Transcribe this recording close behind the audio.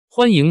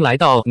欢迎来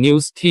到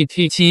News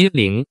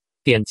TT70，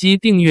点击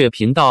订阅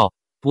频道，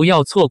不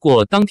要错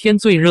过当天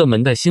最热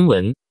门的新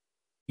闻。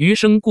余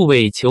生顾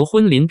魏求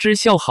婚林之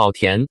校好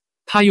甜，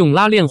他用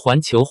拉链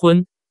环求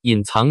婚，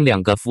隐藏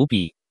2个伏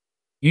笔。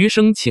余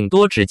生请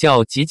多指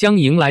教即将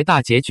迎来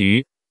大结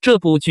局。这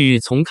部剧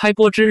从开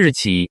播之日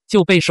起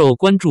就备受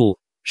关注，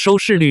收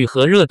视率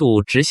和热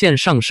度直线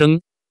上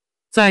升。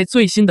在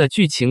最新的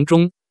剧情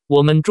中，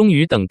我们终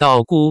于等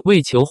到顾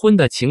魏求婚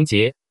的情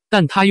节，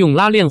但他用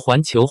拉链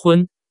环求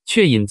婚，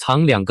却隐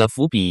藏2个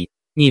伏笔，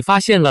你发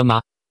现了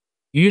吗？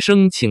余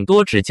生请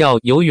多指教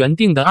由原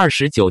定的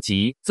29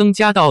集增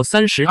加到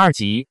32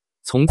集，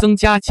从增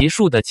加集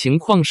数的情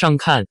况上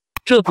看，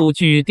这部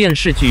电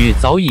视剧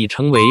早已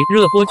成为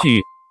热播剧，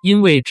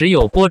因为只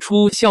有播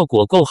出效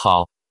果够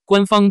好，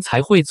官方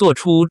才会做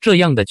出这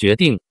样的决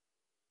定。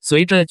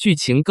随着剧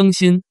情更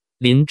新，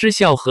林之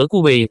校和顾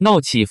魏闹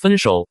起分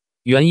手，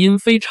原因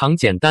非常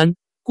简单，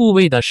顾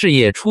魏的事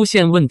业出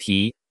现问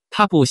题，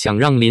他不想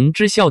让林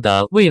之校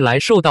的未来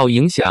受到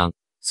影响，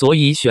所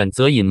以选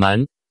择隐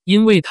瞒，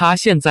因为他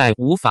现在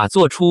无法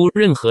做出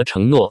任何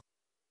承诺。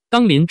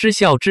当林之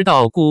校知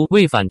道顾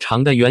魏反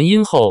常的原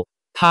因后，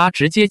他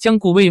直接将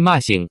顾魏骂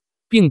醒，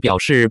并表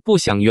示不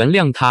想原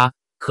谅他。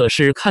可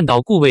是看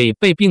到顾魏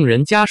被病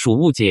人家属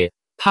误解，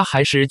他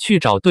还是去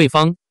找对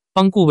方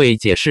帮顾魏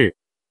解释。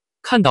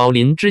看到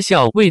林之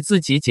校为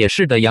自己解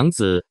释的样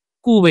子，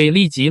顾魏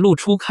立即露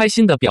出开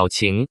心的表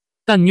情，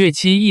但虐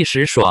妻一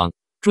时爽，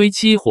追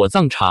妻火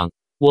葬场。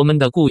我们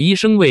的顾医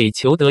生为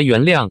求得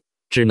原谅，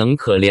只能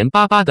可怜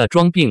巴巴的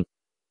装病。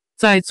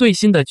在最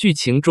新的剧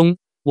情中，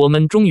我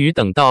们终于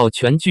等到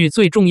全剧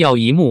最重要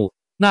一幕，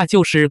那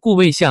就是顾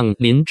魏向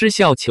林之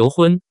校求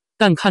婚。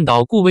但看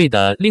到顾魏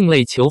的另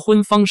类求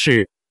婚方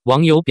式，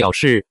网友表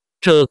示，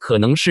这可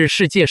能是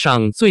世界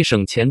上最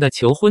省钱的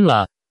求婚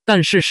了。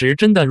但事实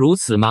真的如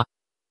此吗？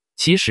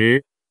其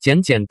实，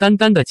简简单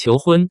单的求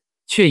婚，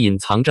却隐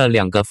藏着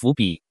2个伏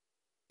笔。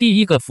第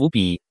一个伏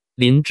笔，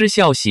林之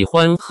校喜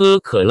欢喝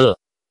可乐。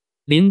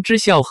林之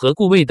校和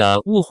顾魏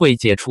的误会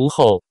解除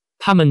后，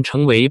他们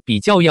成为比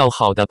较要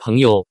好的朋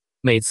友。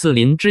每次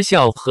林之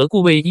校和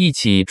顾魏一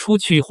起出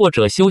去或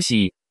者休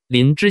息，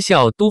林之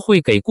校都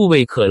会给顾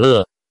魏可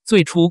乐。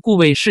最初顾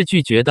魏是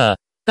拒绝的，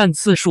但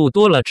次数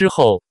多了之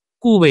后，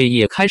顾魏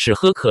也开始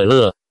喝可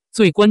乐。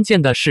最关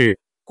键的是，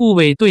顾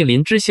魏对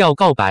林之校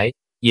告白，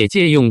也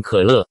借用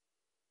可乐。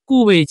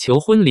顾魏求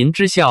婚林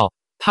之校，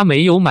他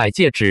没有买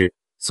戒指，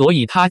所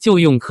以他就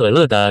用可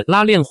乐的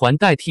拉链环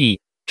代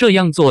替。这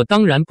样做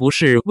当然不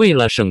是为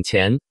了省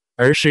钱，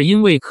而是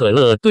因为可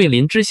乐对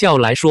林之校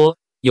来说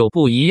有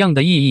不一样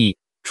的意义。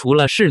除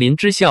了是林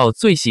之校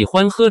最喜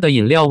欢喝的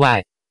饮料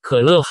外，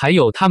可乐还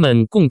有他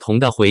们共同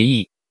的回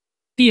忆。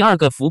第二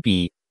个伏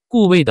笔，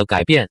顾魏的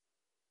改变。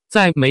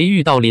在没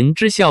遇到林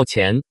之校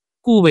前，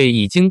顾魏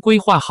已经规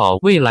划好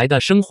未来的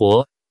生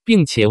活，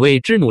并且为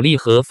之努力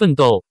和奋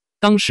斗。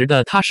当时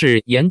的他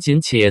是严谨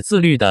且自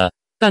律的，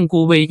但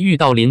顾魏遇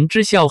到林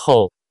之校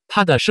后，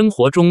他的生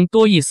活中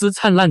多一丝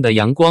灿烂的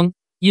阳光，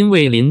因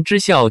为林之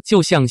校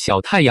就像小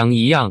太阳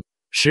一样，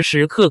时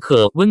时刻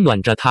刻温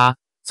暖着他。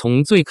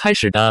从最开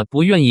始的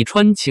不愿意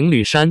穿情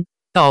侣衫，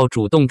到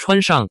主动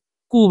穿上，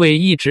顾魏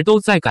一直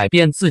都在改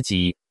变自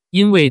己，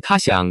因为他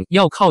想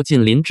要靠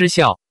近林之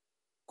校。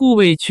顾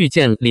魏去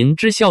见林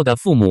之校的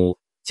父母，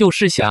就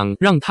是想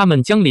让他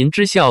们将林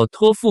之校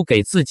托付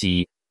给自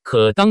己。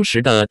可当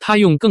时的他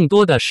用更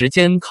多的时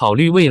间考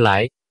虑未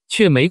来，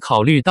却没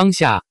考虑当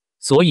下，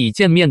所以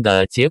见面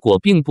的结果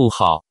并不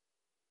好。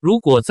如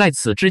果在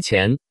此之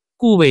前，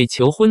顾魏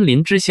求婚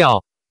林之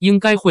校，应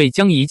该会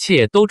将一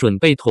切都准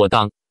备妥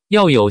当，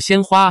要有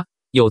鲜花，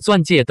有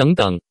钻戒等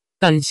等。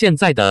但现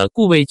在的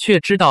顾魏却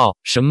知道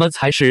什么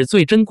才是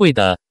最珍贵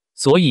的，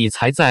所以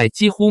才在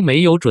几乎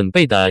没有准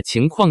备的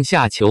情况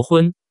下求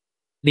婚。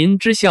林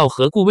之校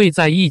和顾魏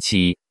在一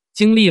起，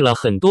经历了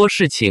很多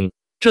事情，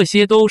这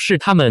些都是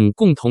他们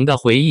共同的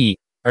回忆，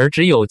而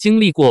只有经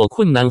历过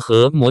困难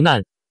和磨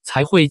难，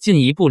才会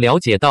进一步了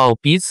解到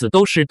彼此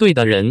都是对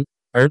的人。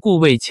而顾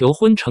魏求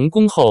婚成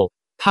功后，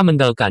他们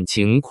的感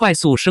情快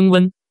速升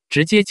温，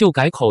直接就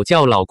改口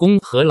叫老公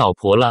和老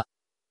婆了。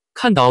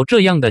看到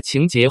这样的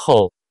情节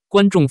后，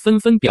观众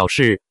纷纷表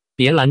示，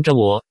别拦着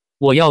我，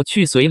我要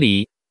去随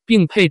礼，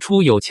并配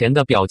出有钱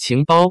的表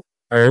情包。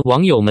而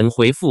网友们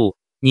回复，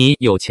你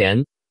有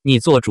钱，你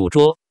做主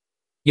桌。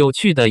有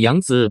趣的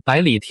杨子百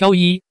里挑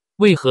一，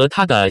为何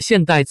他的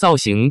现代造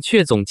型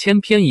却总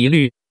千篇一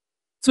律？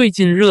最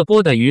近热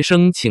播的余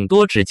生请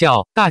多指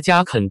教，大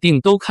家肯定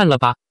都看了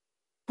吧？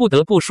不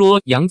得不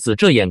说，杨子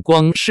这眼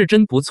光是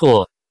真不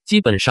错，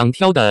基本上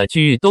挑的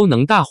剧都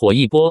能大火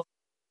一波。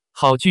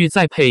好剧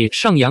再配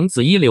上杨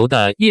子一流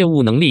的业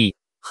务能力，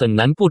很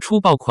难不出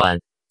爆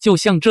款。就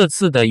像这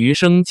次的余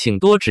生请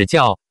多指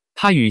教，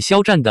他与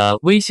肖战的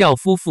微笑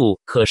夫妇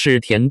可是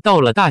甜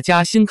到了大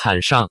家心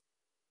坎上。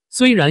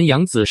虽然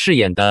杨紫饰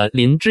演的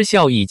林之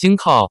校已经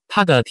靠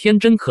他的天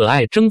真可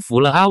爱征服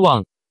了阿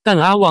旺，但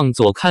阿旺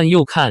左看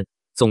右看，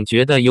总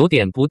觉得有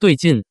点不对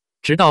劲。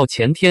直到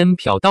前天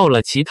瞟到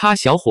了其他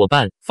小伙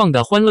伴放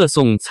的欢乐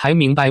颂，才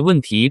明白问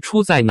题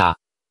出在哪。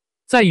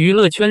在娱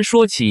乐圈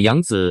说起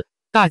杨紫，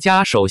大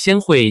家首先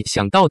会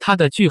想到她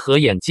的剧和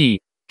演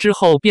技，之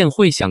后便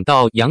会想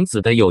到杨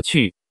紫的有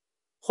趣。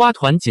花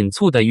团锦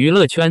簇的娱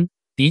乐圈，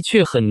的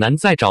确很难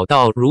再找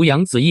到如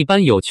杨紫一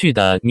般有趣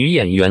的女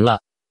演员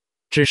了。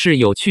只是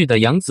有趣的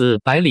杨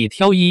紫百里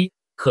挑一，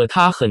可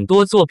她很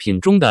多作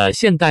品中的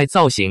现代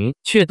造型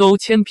却都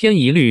千篇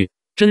一律，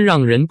真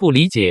让人不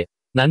理解。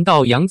难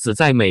道杨紫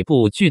在每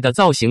部剧的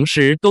造型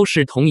师都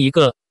是同一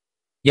个？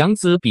杨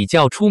紫比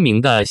较出名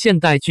的现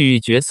代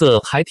剧角色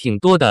还挺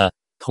多的，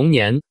童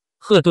年、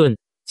赫顿、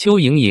邱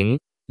莹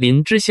莹、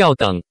林之校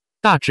等，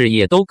大致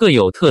也都各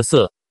有特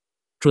色。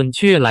准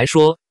确来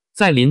说，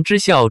在林之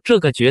校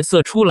这个角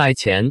色出来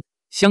前，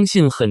相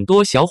信很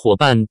多小伙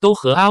伴都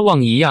和阿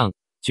旺一样，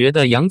觉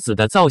得杨紫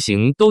的造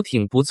型都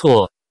挺不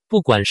错，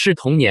不管是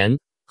童年、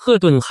赫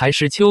顿还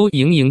是邱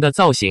莹莹的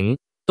造型，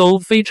都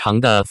非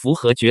常的符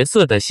合角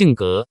色的性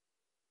格。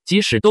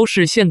即使都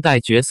是现代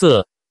角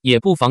色，也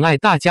不妨碍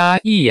大家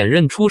一眼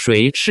认出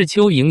谁是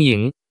邱莹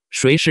莹，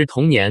谁是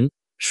童年，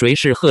谁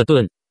是赫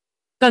顿。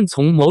但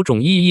从某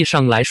种意义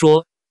上来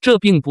说，这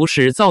并不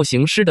是造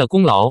型师的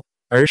功劳，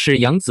而是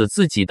杨紫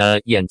自己的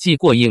演技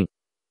过硬。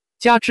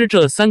加之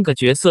这三个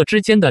角色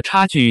之间的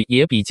差距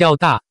也比较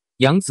大，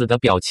杨紫的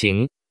表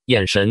情、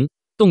眼神、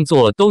动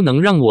作都能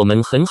让我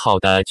们很好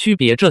的区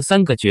别这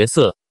三个角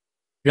色。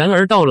然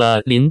而到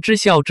了林之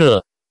校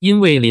这，因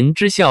为林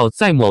之校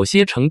在某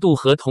些程度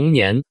和童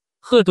年、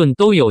赫顿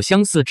都有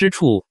相似之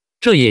处，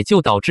这也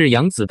就导致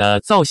杨紫的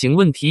造型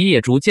问题也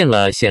逐渐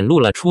显露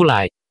了出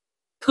来。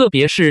特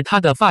别是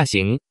她的发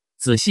型，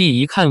仔细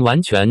一看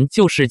完全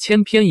就是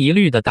千篇一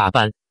律的打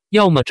扮，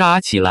要么扎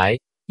起来，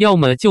要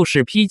么就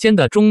是披肩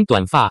的中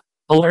短发，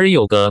偶尔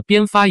有个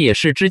编发也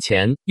是之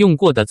前用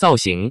过的造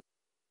型。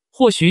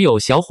或许有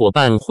小伙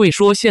伴会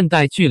说，现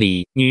代剧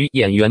里女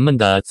演员们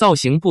的造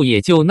型不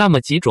也就那么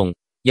几种，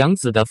杨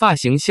紫的发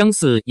型相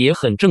似也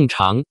很正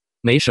常，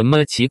没什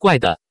么奇怪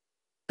的。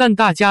但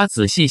大家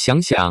仔细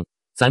想想，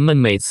咱们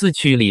每次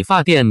去理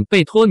发店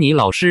被托尼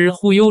老师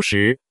忽悠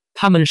时，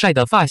他们晒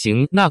的发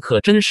型那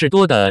可真是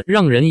多的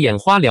让人眼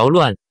花缭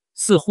乱，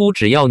似乎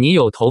只要你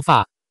有头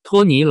发，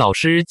托尼老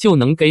师就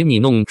能给你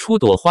弄出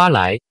朵花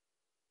来。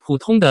普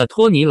通的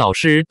托尼老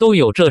师都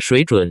有这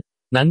水准，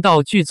难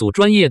道剧组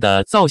专业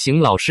的造型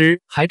老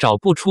师还找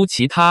不出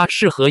其他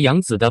适合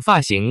杨紫的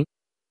发型？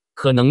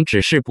可能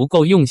只是不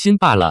够用心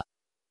罢了。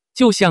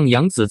就像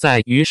杨紫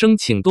在余生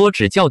请多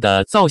指教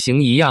的造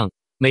型一样，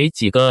没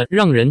几个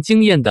让人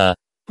惊艳的，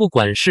不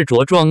管是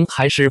着装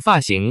还是发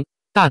型，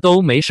大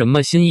都没什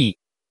么新意。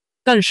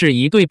但是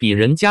一对比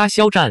人家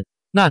肖战，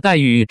那待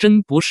遇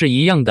真不是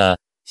一样的。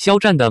肖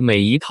战的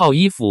每一套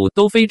衣服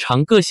都非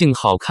常个性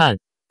好看，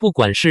不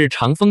管是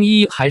长风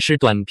衣还是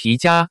短皮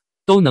夹，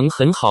都能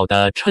很好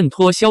的衬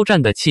托肖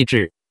战的气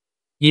质。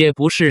也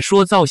不是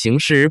说造型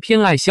师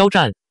偏爱肖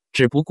战，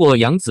只不过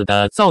杨紫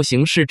的造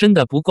型是真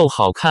的不够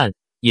好看，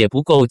也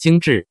不够精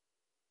致。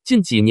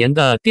近几年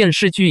的电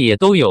视剧也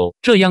都有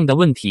这样的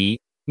问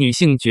题，女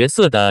性角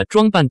色的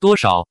装扮多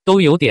少都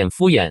有点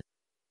敷衍。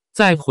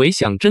再回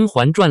想《甄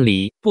嬛传》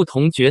里不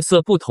同角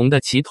色不同的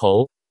齐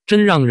头，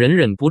真让人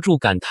忍不住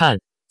感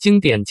叹，经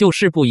典就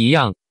是不一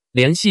样，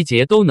连细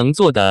节都能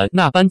做得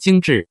那般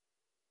精致。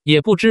也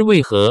不知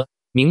为何，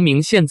明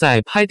明现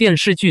在拍电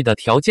视剧的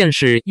条件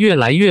是越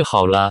来越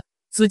好了，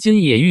资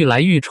金也越来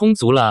越充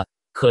足了，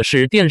可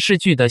是电视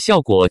剧的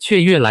效果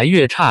却越来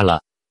越差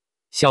了。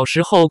小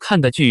时候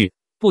看的剧，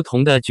不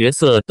同的角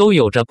色都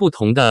有着不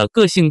同的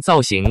个性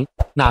造型，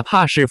哪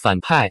怕是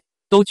反派，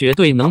都绝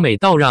对能美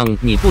到让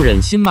你不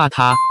忍心骂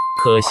他。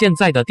可现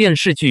在的电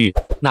视剧，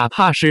哪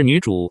怕是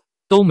女主，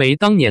都没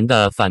当年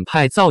的反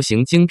派造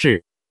型精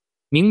致。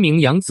明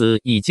明杨紫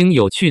已经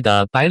有趣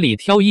的百里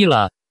挑一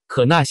了，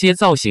可那些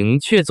造型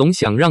却总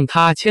想让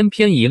她千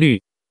篇一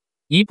律。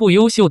一部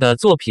优秀的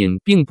作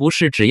品，并不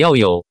是只要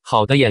有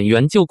好的演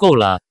员就够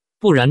了，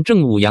不然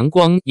正午阳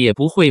光也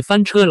不会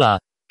翻车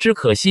了。只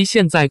可惜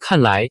现在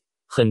看来，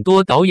很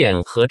多导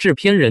演和制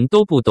片人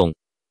都不懂。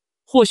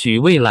或许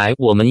未来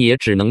我们也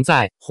只能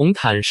在红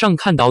毯上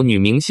看到女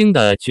明星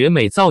的绝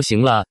美造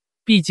型了，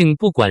毕竟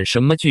不管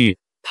什么剧，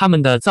她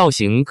们的造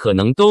型可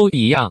能都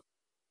一样。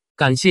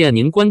感谢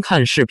您观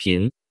看视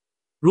频。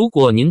如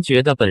果您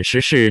觉得本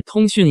时事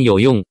通讯有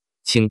用，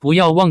请不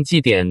要忘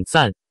记点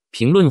赞、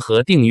评论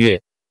和订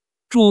阅。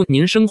祝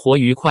您生活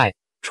愉快，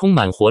充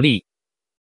满活力。